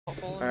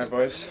Alright,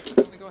 boys.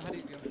 I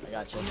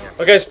got you.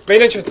 Okay, guys,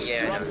 main entrance.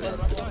 Yeah,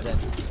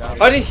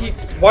 How did he?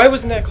 Why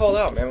wasn't that called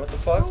out, man? What the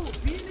fuck?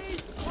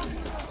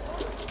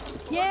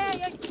 Yeah,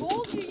 I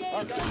told you, yeah.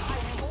 I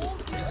told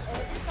you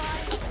every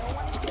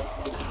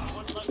time. No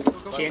one is listening.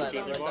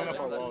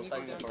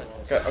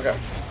 Okay, okay.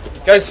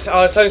 Guys,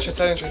 side entrance.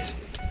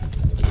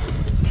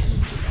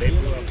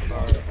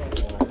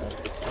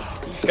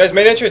 Guys,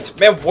 main entrance.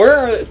 Man, where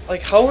are,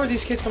 like, how are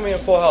these kids coming in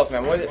full health,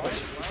 man?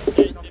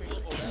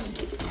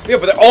 Yeah,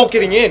 but they're all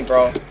getting in,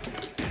 bro.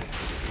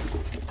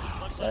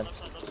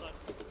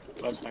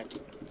 Left side.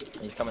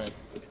 He's coming in.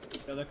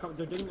 Yeah, they're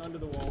digging under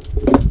the wall.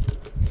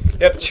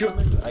 Yep, shoot.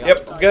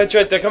 Yep, good,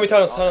 Jed. They're coming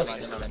tunnels. Okay,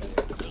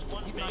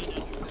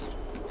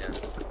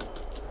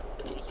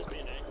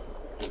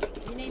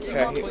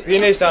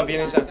 BNA's down.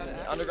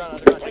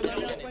 Underground.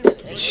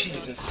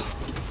 Jesus.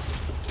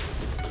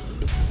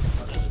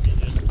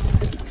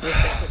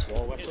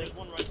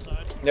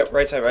 Yep,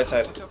 right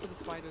side.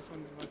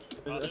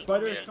 There's a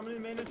spider is coming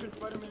in main entrance,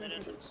 spider main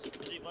entrance.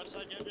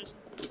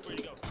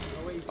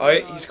 Oh,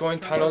 wait, he's going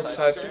tunnels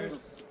side.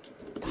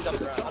 He's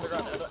underground.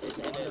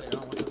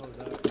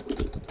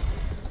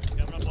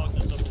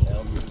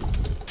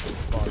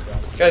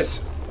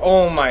 Guys,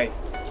 oh my.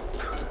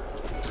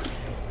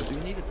 Do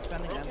we need a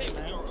defending enemy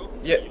now?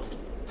 Yeah. Okay.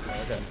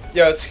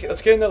 Yeah,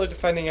 let's get another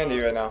defending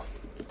enemy right now.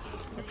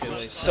 Okay,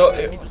 wait. So,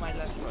 I need my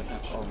left right now.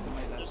 Oh,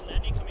 my left.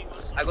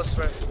 I got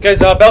strength. guys,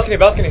 balcony.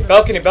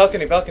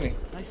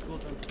 Nice goal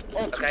done.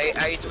 Okay,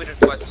 I hit with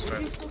twice with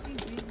strength.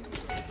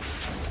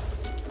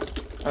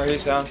 Alright,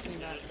 he's down.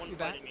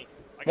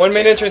 One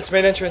main entrance.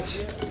 Guys,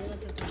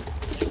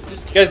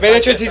 main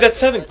entrance, he's at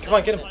 7. Come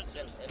on, get him.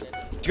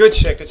 Good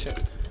shit.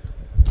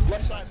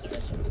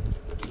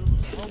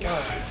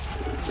 God.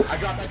 I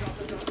dropped.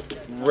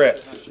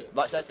 Rip.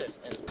 That's it.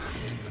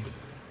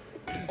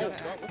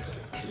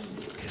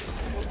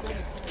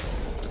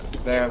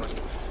 Damn.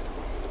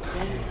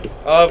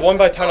 One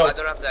by Oh, tunnel. I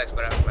don't have the X,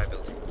 but I have my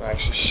building.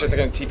 Actually, shit, they're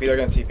gonna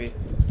TP.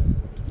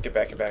 Get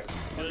back.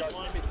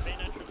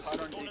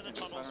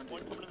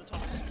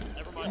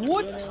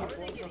 What?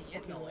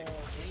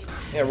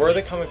 Yeah, where are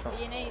they coming from?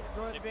 DNA is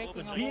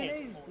breaking on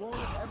BNA's blowing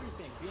up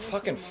everything.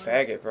 Fucking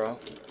faggot, bro.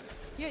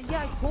 Yeah,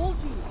 I told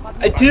you.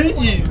 I did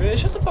you, man.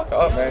 Shut the fuck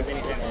up, man.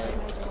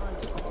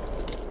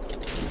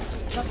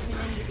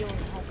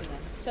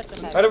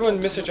 How'd everyone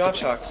miss their drop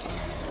shocks?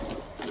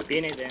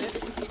 BNA's in.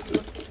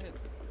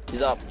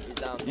 He's up. He's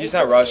down. He's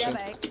not rushing.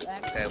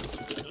 Okay,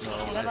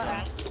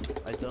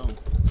 I don't.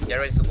 get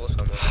ready for both of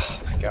them.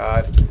 Oh my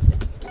god.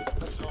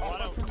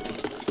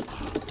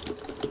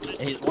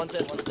 He's one's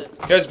in.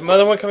 Guys,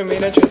 another one coming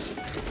main entrance.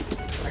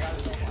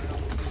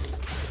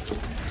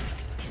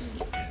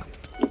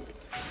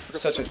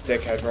 Such a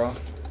dickhead, bro.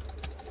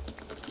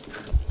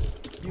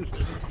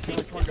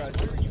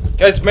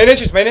 Guys, main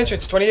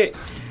entrance, 28.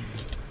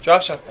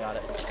 Drop shot. Got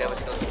it. Okay,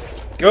 let's go.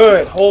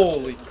 Good,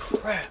 holy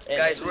crap.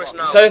 Guys, rush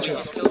now. Side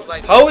entrance. He's killed by-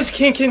 How is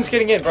King's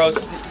getting in, bro?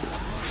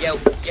 Yeah,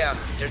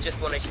 they're just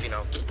 1 HP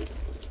now.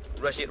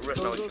 Rush now, Go,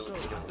 if you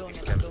man.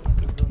 can. Go,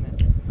 man.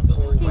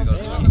 Oh my god.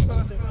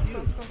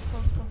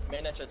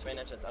 Main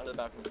entrance, under the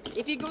balcony.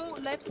 If you go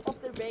left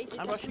of the base, it's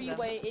I'm a rushing them.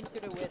 freeway into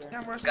the wither.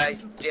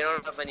 Guys, they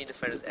don't have any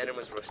defenders.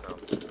 Enemies rush now.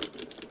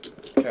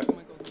 Okay.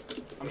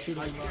 I'm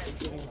shooting him, I'm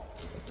shooting him.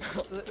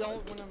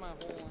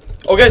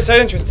 Oh, guys, side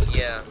entrance.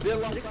 Yeah.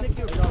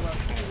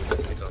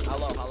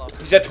 Hello.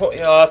 He's at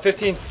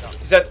 15.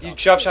 He's at, you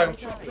drop shot him.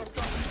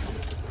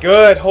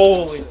 Good,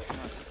 holy.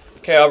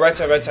 Okay, right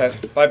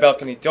side. By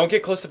balcony. Don't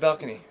get close to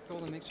balcony.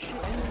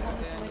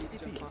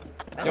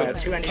 Yo,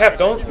 Cap,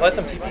 don't let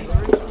them TP.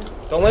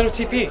 Don't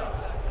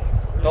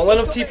let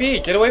him TP.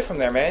 Get away from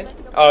there, man.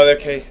 Oh,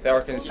 okay. That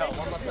working is. One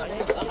left side.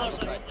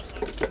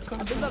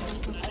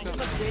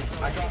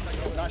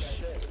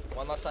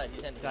 One left side.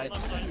 He's in. Guys,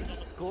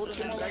 go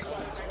to the right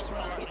side.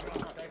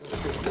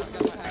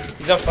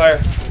 He's on fire.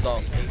 He's low.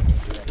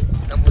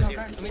 I'm with you.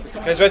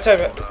 Guys, right side.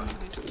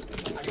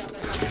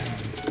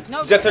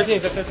 No, He's at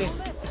 13.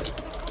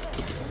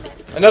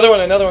 Another one.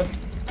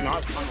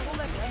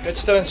 Good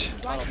stunch.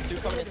 Tunnels. 2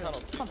 coming in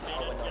tunnels.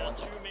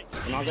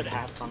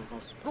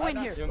 Go in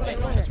here.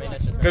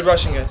 Good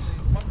rushing, guys.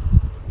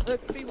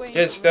 Look, freeway.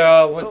 There's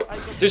one.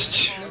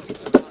 There's.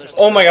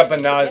 Oh my god,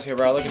 Banaz here,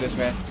 bro. Look at this,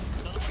 man.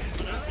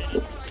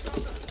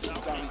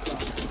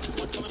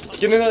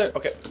 Get another.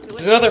 Okay.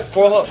 There's another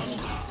 4 health.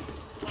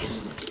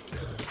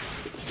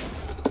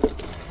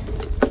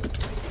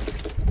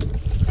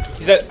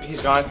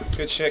 He's gone.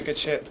 Good shit.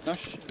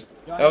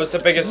 That was the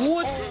biggest.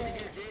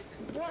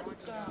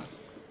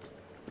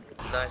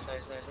 Nice.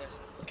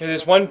 Okay,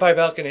 there's one by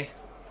balcony.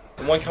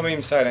 And one coming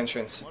inside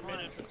entrance.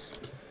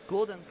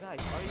 Golden, guys.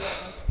 Are you going to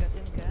get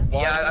in again?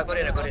 Yeah, I got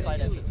it. One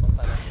side entrance.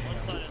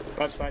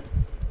 Left side.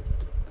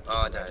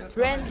 Oh, damn.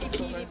 Friendly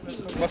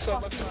PvP. Left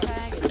side.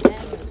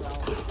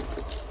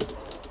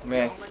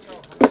 Man.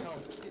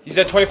 He's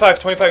at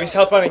 25. He's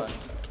health running.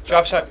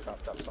 Drop shot.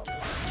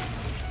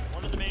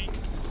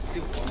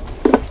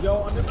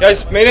 Yo, under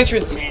Guys, main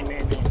entrance. Main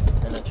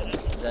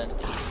entrance. He's in.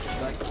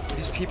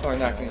 These people are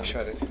not getting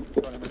shredded.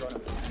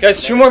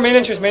 Guys, 2 more main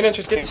entrance, main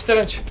entrance. Get the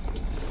stench.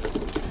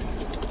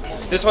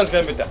 This one's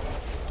gonna be done.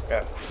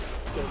 Okay.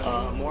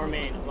 More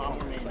main, a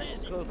lot more main.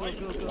 Go, go, go,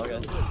 go, Okay. go,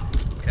 go.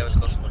 Okay, let's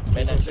go.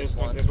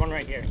 There's one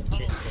right here.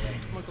 Chase it away.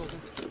 Come on, Golden.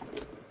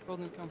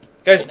 Golden, come.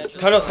 Guys,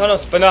 tunnels,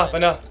 tunnels. Bana. Why?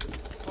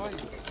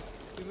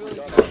 You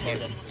really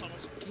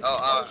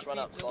Oh, run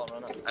up, Saul,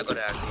 run up. I got it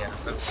out, yeah.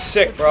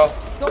 Sick, bro.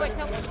 Go back,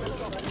 help.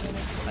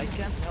 I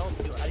can't help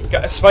you. I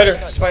Got a spider,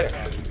 spider.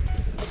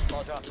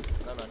 Saul, drop.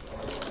 No, man.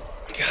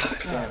 God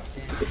damn.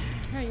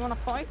 Here, you wanna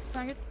fight?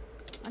 Faggot?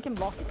 I can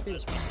block it too.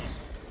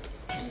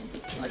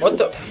 What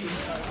the?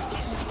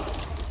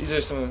 These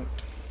are some.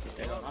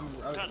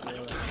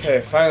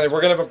 Okay, finally,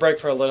 we're gonna have a break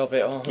for a little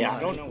bit. Oh Yeah, I my.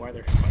 don't know why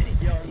they're fighting.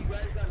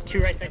 2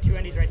 right side, 2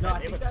 endies right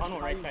side. They have a tunnel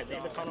right side. They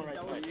have a tunnel right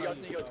side. You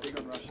guys need to go big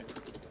on rushing.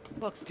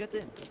 Box, get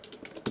in.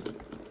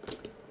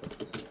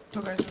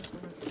 Alright,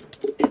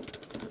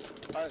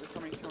 they're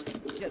coming, he's coming.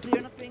 Yeah,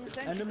 you're not paying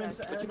attention. Enderman's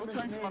guys. They're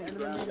trying from on the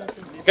ground,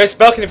 guys. Guys,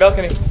 balcony,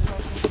 balcony.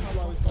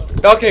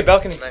 Balcony,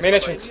 balcony. Main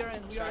entrance. We are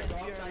in, we are in, we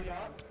are in.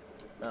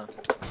 No.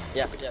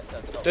 Yes.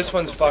 This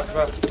one's fucked,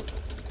 bro.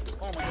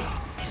 Oh my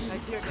god.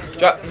 Guys, here, guys.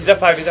 Drop. He's at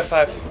 5, he's at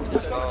 5.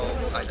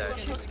 Oh, I died.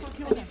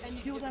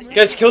 Kill them.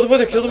 Guys, kill the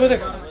wither, kill the wither.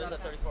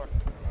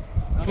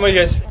 Come on, you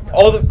guys.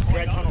 All the.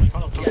 Red tunnel.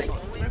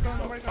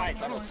 Side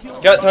tunnels.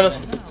 Got tunnels.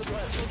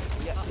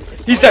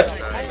 He's dead.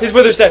 His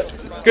wither's dead.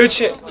 Good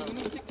shit.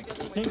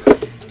 King.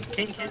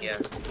 Yeah.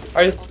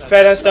 Are you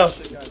badass down?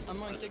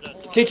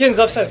 Kin's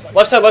left side.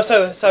 Left side, left side,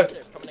 left side.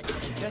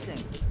 Get in.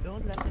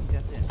 Don't let him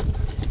get in.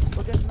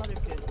 Oh, there's another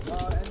kid.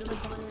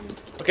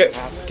 Okay,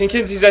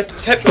 Kin's, he's at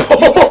 10.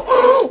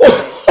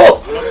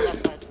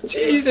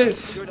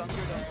 Jesus. You're done,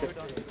 you're done, you're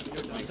done.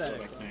 Nice.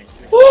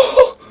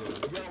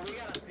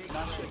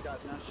 Not shit,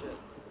 guys, not shit.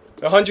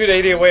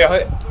 180 away.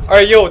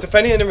 Alright, yo,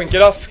 defending Enderman,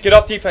 get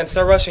off defense,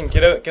 start rushing,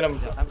 get out, get him.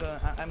 I'm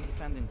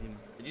defending him.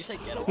 Did you say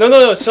get him?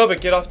 No, Silva,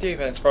 get off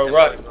defense, bro.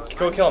 Right,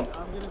 go kill him.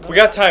 We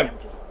got time.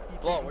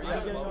 Blow, where you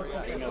at?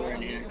 Nowhere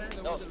near.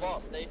 No, Slaw,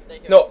 stay here.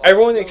 No,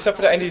 everyone except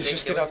for the endies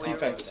just get off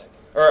defense.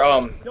 Or,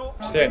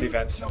 stay on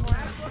defense.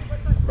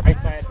 Right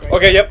side. Right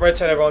Okay, yep, right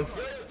side, everyone.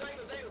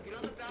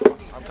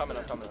 I'm coming.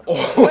 Where the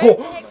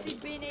Oh, heck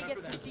did Benny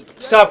get the beat?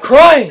 stop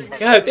crying!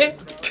 God damn.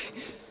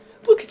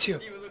 Look at you.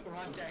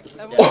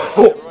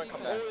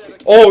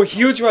 Oh,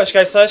 huge rush,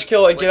 guys. Slash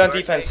kill and get on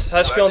defense.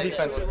 Slash kill on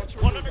defense.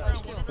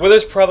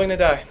 Wither's probably gonna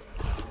die.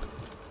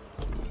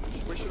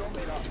 We should all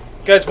meet up.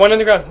 Guys, one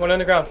underground, one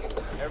underground.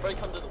 Everybody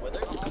come to the wither.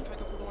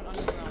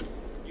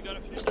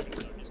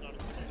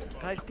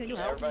 Guys, can you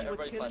help me with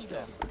Everybody killing slash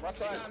them? Right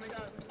side.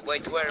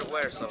 Wait,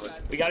 where, Sullivan?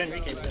 We got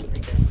Enrique.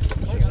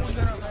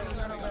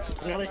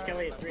 Another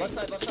skelly at 3. Left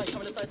side,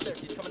 coming inside stairs.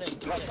 He's coming in.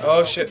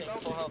 Oh shit.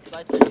 Full health,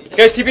 side stairs. He's in.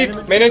 Guys,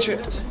 TP, main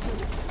entrance.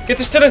 Get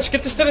the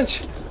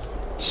stench,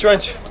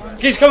 Strange.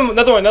 He's coming,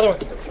 another one.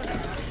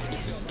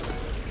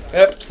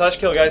 Yep, slash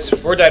kill, guys.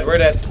 We're dead. Oh,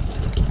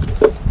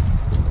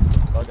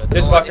 good.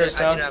 This I fucker's didn't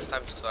down. have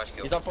time to slash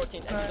kill. He's on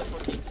 14, and he's on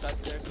 14. Side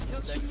stairs.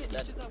 6,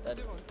 dead.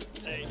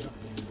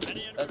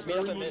 Let's meet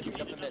up in mid.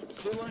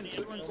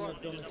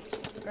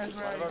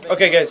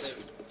 Okay, guys.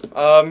 We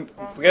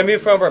gotta meet in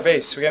front of our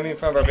base.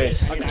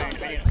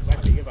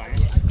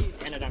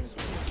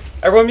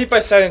 Everyone meet by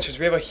side entrance.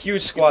 We have a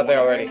huge squad there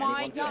Oh already.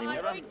 my god,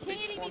 are you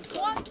kidding me?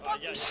 One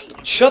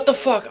fucking Shut the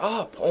fuck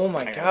up. Oh my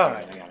I got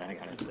god.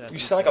 it. You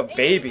sound like a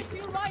baby.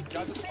 You're right,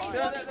 you're right.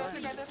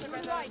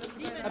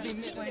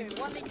 Demon needs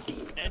 1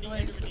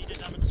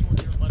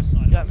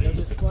 HP. Yeah, me.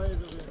 There's spiders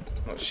over here.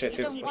 Oh shit,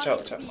 dude. Give them Watch 1 out,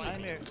 watch out. HP.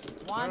 I'm here.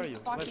 Where are 1 you?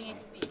 fucking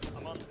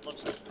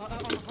West.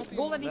 HP.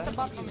 Golden needs a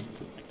button.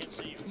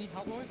 Need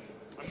help, boys?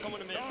 I'm coming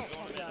to mid.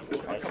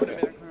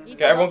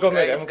 Okay, everyone go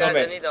mid, Guys,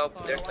 I need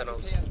help. There are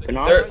tunnels. There-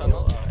 Where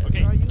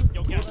are you?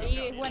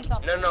 He went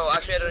up. No,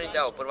 actually I don't need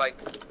help, but like,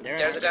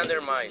 there's a guy under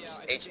mines.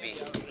 HP.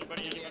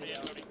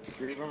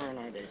 3 of them are in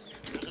our base.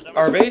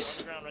 Our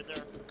base?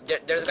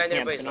 There's a guy in Yeah,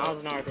 their base now. Banana's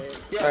in our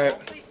base. Alright.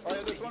 Oh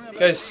yeah, there's one in our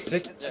base.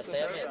 Guys, Yeah, stay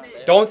at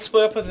mid. don't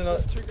split up with another.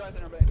 There's 2 guys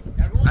in our base.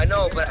 I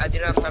know, but I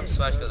didn't have time to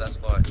slash kill, that's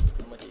why.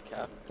 I'm with you,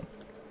 Cap.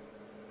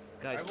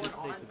 Guys, please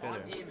stay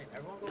together.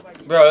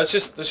 Bro, let's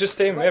just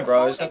stay in mid,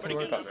 bro. There's nothing to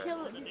worry about.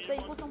 They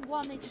was on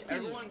 1 HP.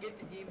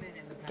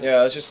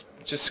 Yeah, let's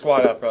just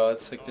squat up, bro.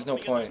 It's like there's no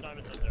point.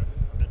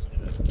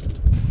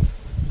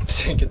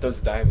 Get those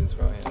diamonds,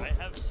 bro. Yeah.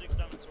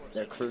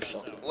 They're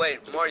crucial. Wait,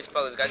 Morty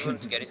spell, this guy's going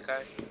to get his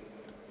guy?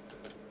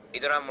 He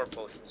don't have more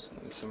potions.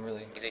 There's some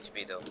really. He's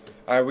HP though.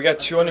 Alright, we got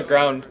 2 on the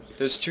ground.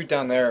 There's 2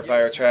 down there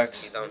by our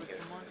tracks. He's down here.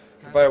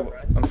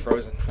 I'm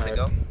frozen. Wanna Alright.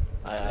 go?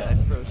 I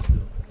froze too.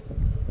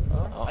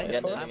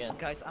 Again.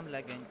 Guys, I'm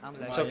lagging.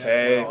 It's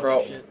okay,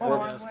 bro.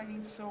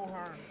 lagging so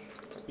hard.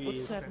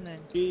 What's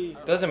happening?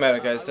 Doesn't matter,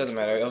 guys. Doesn't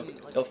matter.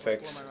 It'll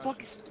fix.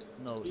 Fuck is...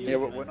 No, Yeah,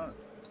 we're not.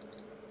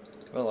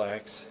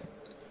 Relax.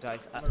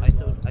 guys, I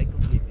thought I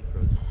completely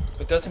froze.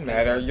 It doesn't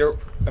matter.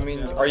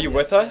 Are you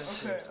with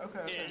us?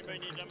 Okay.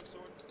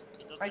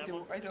 I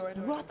do.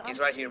 What? He's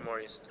right here,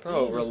 Maurice.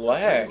 Bro,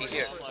 relax. He's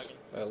here.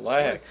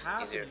 Relax.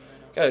 He's here.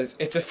 Guys,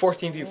 it's a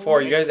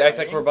 14v4. You guys act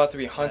like we're about to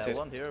be hunted.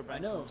 One here, but I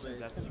know,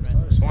 that's but-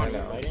 random. Swarm, I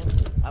know. right in?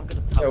 I'm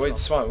gonna Yeah, wait,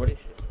 Swan, what?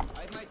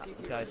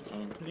 Guys,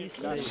 please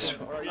stay.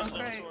 Okay, where's the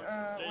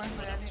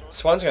Andy?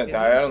 Swan's gonna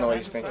die. I don't know what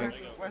he's thinking.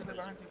 Where's the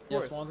bounty?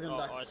 Yeah, Swan's gonna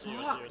die. I see,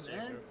 Fuck,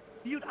 man.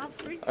 Dude, I'm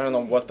freezing. I don't know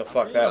what the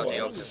fuck that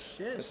Oh, was.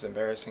 Shit. This is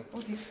embarrassing.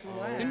 Oh, these Oh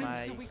slags.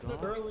 my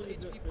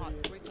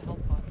god.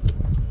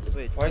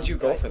 Wait, Why'd you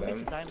go guys, for where's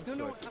them? the diamond No,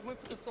 sword? I went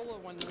for the solo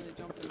one and then they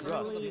jumped in.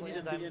 Ross, Early you need a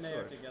and diamond DNA are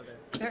sword.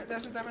 together.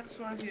 There's a diamond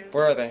sword here.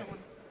 Where are they?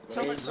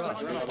 Someone.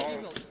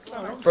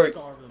 Bro,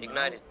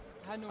 Ignited.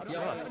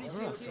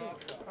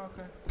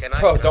 Okay. Can I?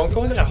 bro, don't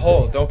go in that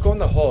hole. Don't go in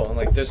the hole.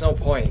 Like, there's no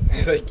point.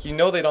 Like, you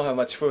know they don't have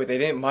much food. They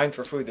didn't mine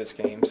for food this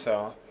game,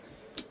 so.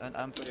 And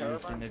I'm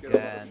Caravans freezing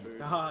get a lot again. of food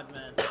God,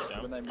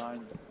 man. when they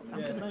mine. I'm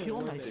Yeah, gonna no, kill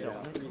you're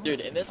myself. right. Dude,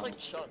 in this like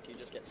chunk, you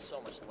just get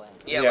so much lag.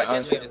 Yeah, Yeah,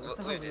 let's just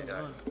honestly. leave this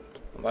guy.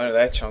 I'm out of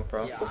that chunk,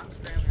 bro. Yeah, I'm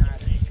spamming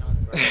out of this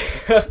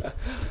chunk, bro.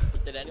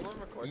 Did anyone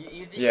record?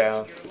 You think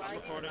Yeah. you're like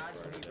recording.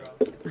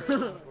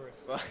 bro.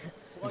 It's worse.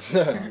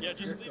 Yeah,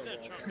 just leave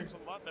that chunk. It's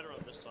a lot better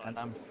on this side. And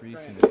I'm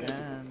freezing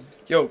again.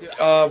 Yo,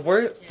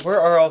 where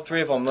are all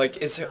three of them? Like,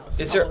 is there?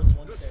 Slowly,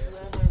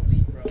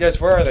 bro. Guys,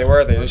 where are they? Where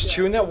are they? There's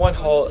two in that one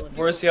hole.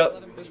 Where's the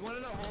other? There's one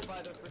in a hole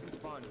by the freaking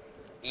spawn.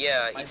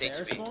 Yeah, By he's their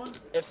HP. spawn?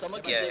 If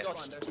someone can Yeah. dig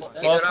a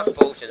He don't have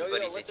potions, yo, but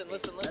yo, he's listen, HP.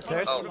 listen, listen.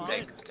 There's Oh, one.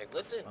 take.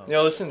 Listen.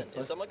 Yo, listen.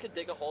 If someone could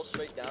dig a hole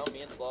straight down,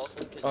 me and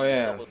Slawson could Oh, just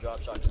yeah. double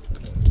drop shotguns.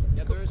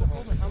 Yeah, there is a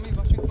hole. How many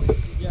Russian coins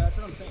did you Yeah, that's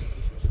what I'm saying.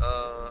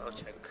 I'll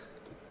check.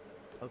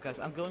 Oh guys,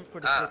 I'm going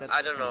for the food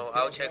I don't know.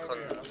 I'll check on.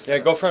 Yeah,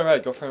 go for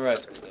red. Go for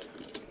red.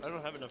 I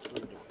don't have enough food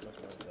to mess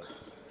around with that.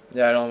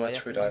 Yeah, I don't have I much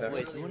have food to- either.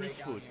 Wait, who needs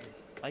food?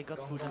 I got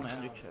food in my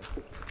ender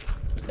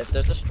chest. If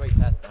there's a straight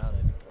path down,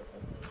 it'd be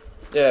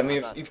perfect. Yeah, I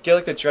mean, if you get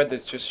like the dread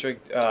that's just straight,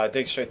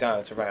 dig straight down,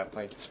 it's a wrap.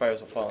 Like, the spirals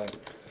will fall in.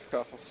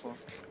 Careful, Slow.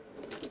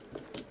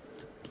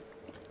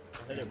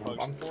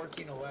 I'm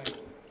 14 away.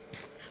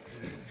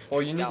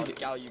 Well, you need Gal, to get...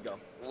 Gal, you go.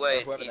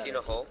 Wait, Whoever he's that in a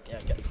is. hole. Yeah,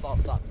 get Slaw,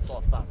 stop,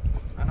 stop.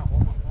 I know,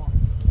 hold on.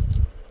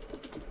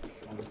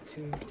 1,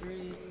 2, 3,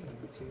 1,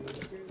 2,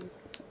 3.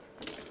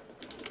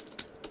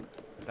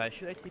 Guys,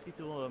 should I take you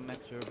to Max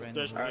Urban?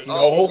 There's-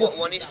 Oh, No.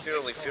 one is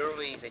Fury.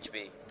 Fury is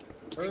HP.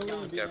 Early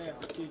and Careful. DNA have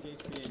to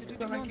HP in here.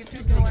 Don't make you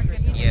feel good like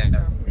that. Yeah.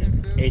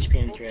 HP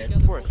and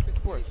dread. Force.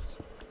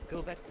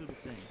 Go back to the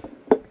thing.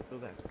 Go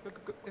back.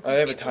 Oh, they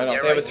have a tunnel.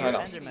 Yeah, They have a right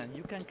tunnel. Enderman,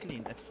 you can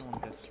clean if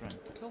someone gets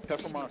strength.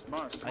 Careful, Mars.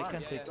 I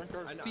can take Don't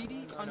go.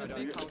 Speedy on the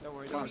big house.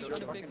 Mars, you're On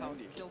the fucking big house.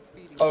 idiot. Kill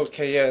Speedy.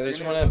 Okay, yeah,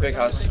 there's one in a big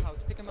house.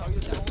 Pick him out.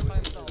 He's down by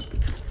himself.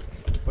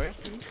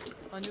 Where's he?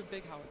 On your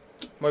big house.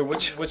 Wait,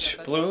 which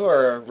blue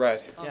or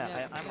red?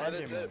 Yeah, I'm Why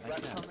did Enderman. the I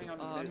rats can. coming on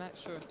I'm the not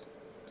sure.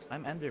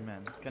 I'm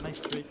Enderman. Can I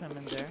strafe him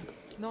in there?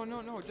 No.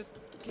 Just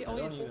get all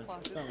your don't full even-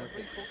 classes. don't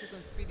Everybody focus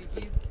on Speedy.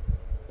 He's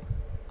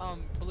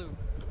blue.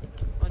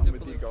 I'm Under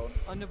with you, blue. Gold.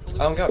 Under blue.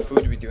 I don't got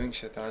food to be doing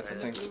shit, though, that's the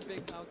Under thing. blue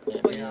big house. Yeah,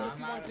 But yeah, if I'm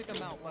you out want of to pick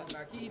him out, going but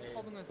back to he's bed.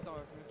 probably gonna starve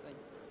from this thing.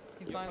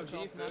 He's by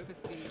himself, not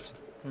prestige.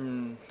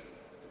 Hmm.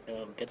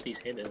 Get these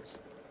hitters.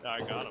 I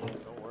got him.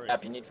 Don't worry.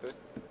 App, you need food?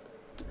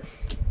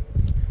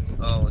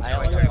 Oh, I they're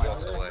only like 30 got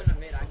blocks I'm away. in the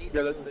mid. I need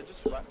Yeah, food. they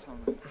just sweat on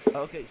me.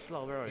 Okay,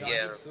 Slow, where are you? I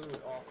Yeah. need food.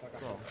 Oh, fuck.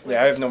 Slow,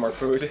 Yeah, I have no more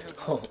food.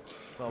 Oh.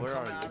 Slow, I'm where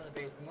coming are out you? of the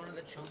base. I'm going to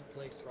the chunk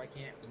place where I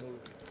can't move.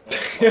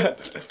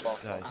 Slaw,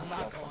 Guys. I'm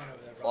not going over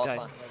there, Slaw, bro.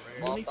 Guys, I'm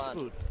who over needs Lawson.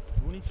 food?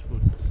 Who needs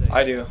food? Say.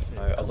 I do,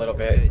 a little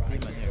bit. Okay,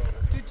 demon here.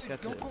 Dude,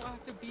 Get don't this. go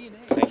after B and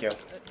A. Thank you.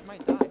 That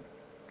might die.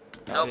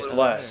 No, Okay, but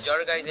bless. the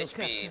other guy's No,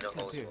 HP in the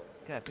hole. here.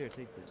 Cap, here,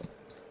 take this.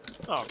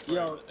 Oh,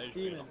 Yo, great.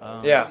 Demon.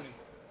 Yeah.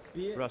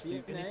 Russ, do you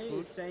need DNA food?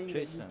 is saying that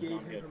Chase you them. gave I'm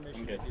him good.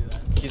 permission I'm to good. do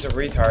that. He's a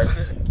retard.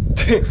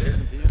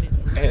 Listen, do you need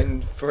food?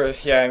 And for,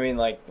 yeah, I mean,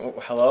 like,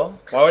 hello?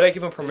 Why would I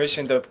give him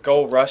permission to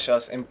go rush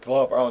us and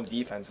blow up our own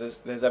defense? Does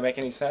that make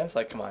any sense?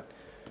 Like, come on.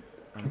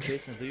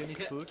 Jason, do you need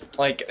food?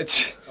 Like,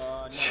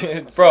 No.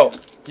 bro,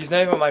 he's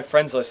not even on my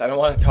friends list. I don't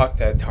want to talk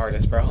to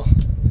TARDIS, bro.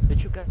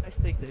 Did you guys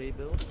take the hay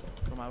bales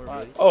from our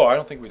base? Oh, I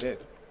don't think we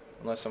did.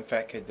 Unless some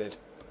fat kid did.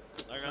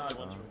 I got the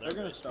ones from They're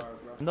there. gonna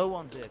starve, bro. No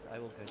one did. I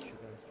will get you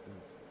guys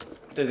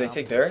food. Did they I'm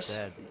take the theirs?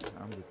 daddy.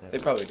 I'm the daddy. They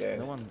probably did.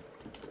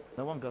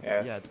 No one got.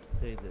 Yeah. Yeah,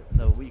 they did.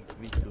 No, we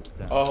took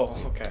them. Oh,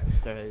 okay.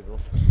 Their hay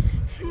bales.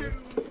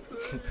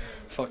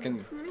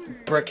 Fucking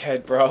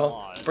brickhead, bro. Come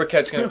on.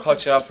 Brickhead's gonna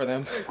clutch it out for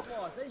them. Hey,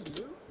 Slaw, is that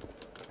you?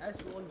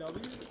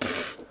 S1W?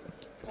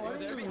 Oh, I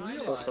didn't even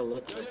Supposed to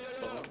realize. look like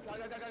Skull.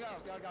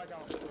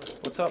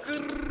 What's up?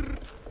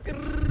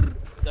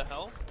 The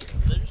hell? Did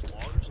they just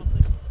log or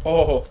something?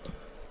 Oh.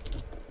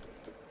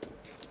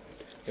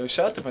 Yo,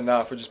 shout out to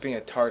Banaf for just being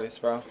a TARDIS,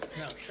 bro. No,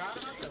 shout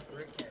out to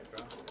Brickhead,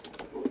 bro.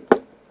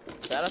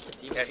 Shout out to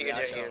Demon's Yeah, here,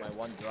 reaction here. on my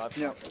one drop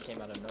Yeah. that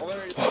came out of Oh, nowhere.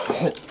 there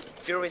he is.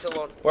 Fury's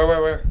alone. Where? Red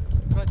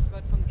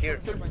from the Here.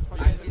 front, right,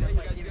 front, right, you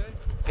guys good?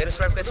 Get a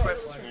stripe, get a stripe.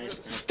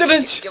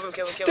 Stidinch! Kill him,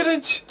 kill him, kill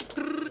him. Stidinch!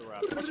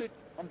 Oh shit,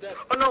 I'm dead.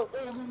 Oh no!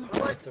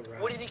 What? It's a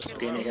wrap. What did he kill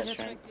Being me a from? guest.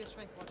 He has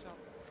strength, watch out.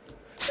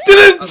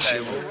 Stidinch!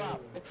 Okay, It's a wrap.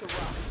 It's a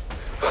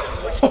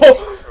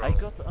wrap. I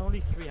got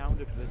only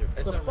 300 wither.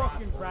 It's The a wrap,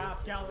 fucking boys. rap,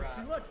 It's a Galaxy.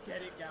 wrap. Let's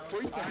get it, Galaxy.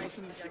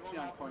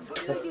 3,069 coins.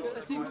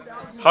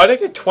 How'd I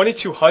get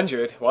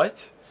 2,200?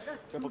 What? I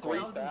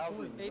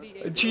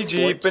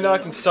GG, but now I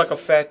can suck a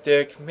fat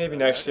dick. Maybe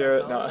next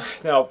year. No,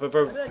 no, but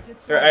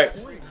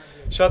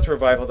shout out to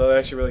Revival though. They're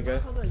actually really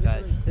good.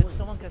 Guys, did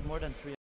someone get more than 3?